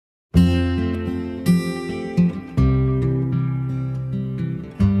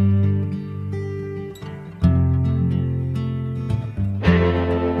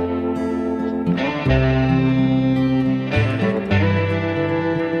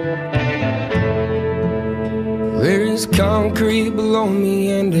There's concrete below me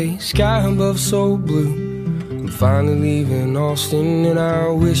and a sky above so blue. I'm finally leaving Austin and I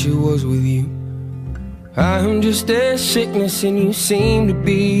wish it was with you. I'm just a sickness and you seem to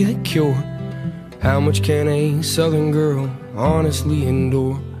be the cure. How much can a southern girl honestly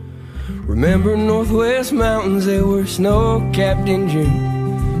endure? Remember Northwest mountains, they were snow-capped in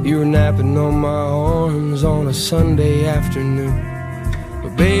June. You were napping on my arms on a Sunday afternoon.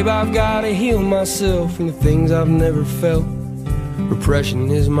 But babe, I've gotta heal myself from the things I've never felt.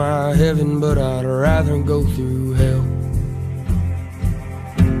 Repression is my heaven, but I'd rather go through hell.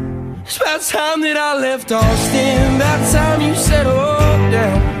 It's about time that I left Austin, about time you settled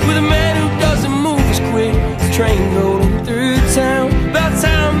down with a man who doesn't move as quick as the train rolling through town. About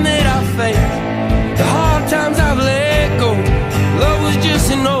time that I faced the hard times I've let go. Love was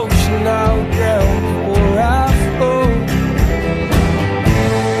just an ocean I would drown before I float.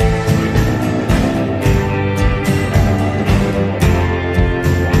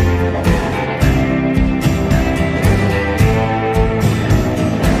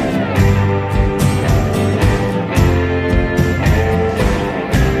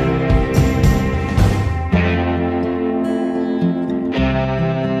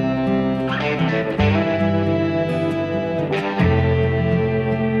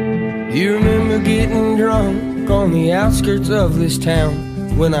 You remember getting drunk on the outskirts of this town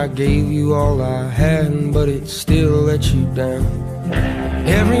when I gave you all I had, but it still let you down.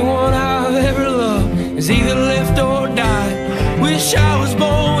 Everyone I've ever loved has either left or died. Wish I was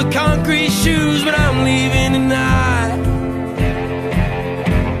born with concrete shoes, but I'm leaving tonight.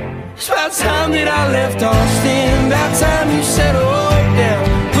 It's about time that I left Austin, about time you settled down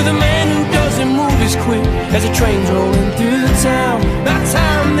with a man who doesn't move as quick as a train's rolling through the town. About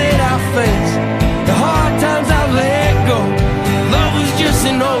time that I face the hard times I've let go. Love was just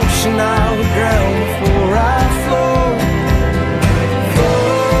an ocean I would drown before I float.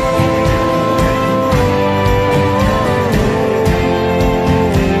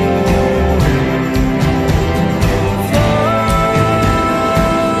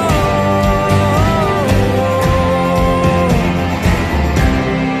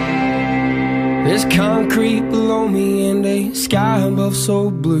 There's concrete below me and a sky above so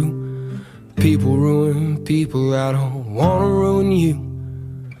blue. People ruin people, I don't wanna ruin you.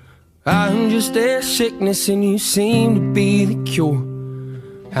 I'm just a sickness and you seem to be the cure.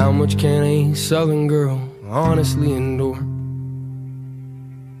 How much can a southern girl honestly endure?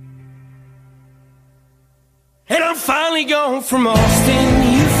 And I'm finally gone from Austin,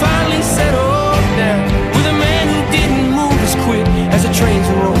 you finally settled down with a man who didn't move as quick as the trains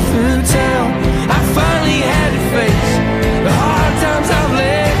roll through town. I finally had to face the hard times I've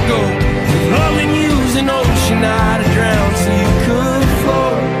let go. Loving you's an ocean I'd have drowned so you could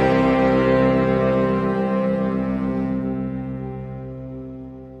float.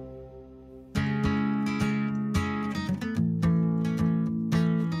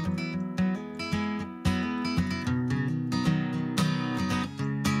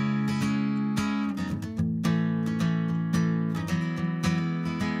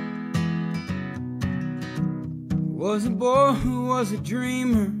 Was a boy who was a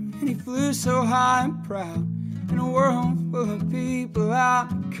dreamer, and he flew so high and proud. In a world full of people out,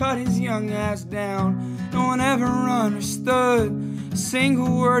 cut his young ass down. No one ever understood a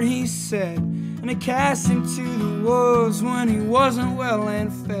single word he said, and it cast him to the wolves when he wasn't well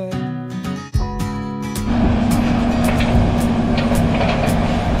and fed.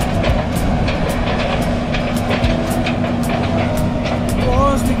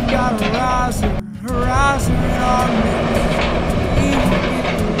 Boys, we got a riser in our midst. He would get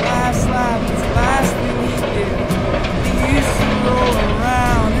the last lap, it's the last thing he did. He used to roll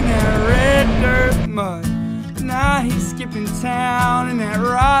around in that red dirt mud, but now he's skipping town and that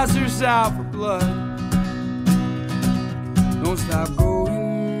riser's out for blood. Don't stop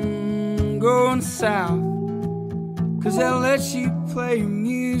going south, 'cause they'll let you play your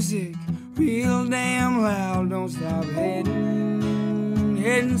music real damn loud. Don't stop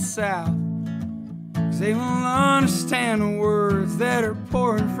heading south, 'cause they won't understand the words that are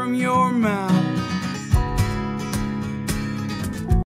pouring from your mouth.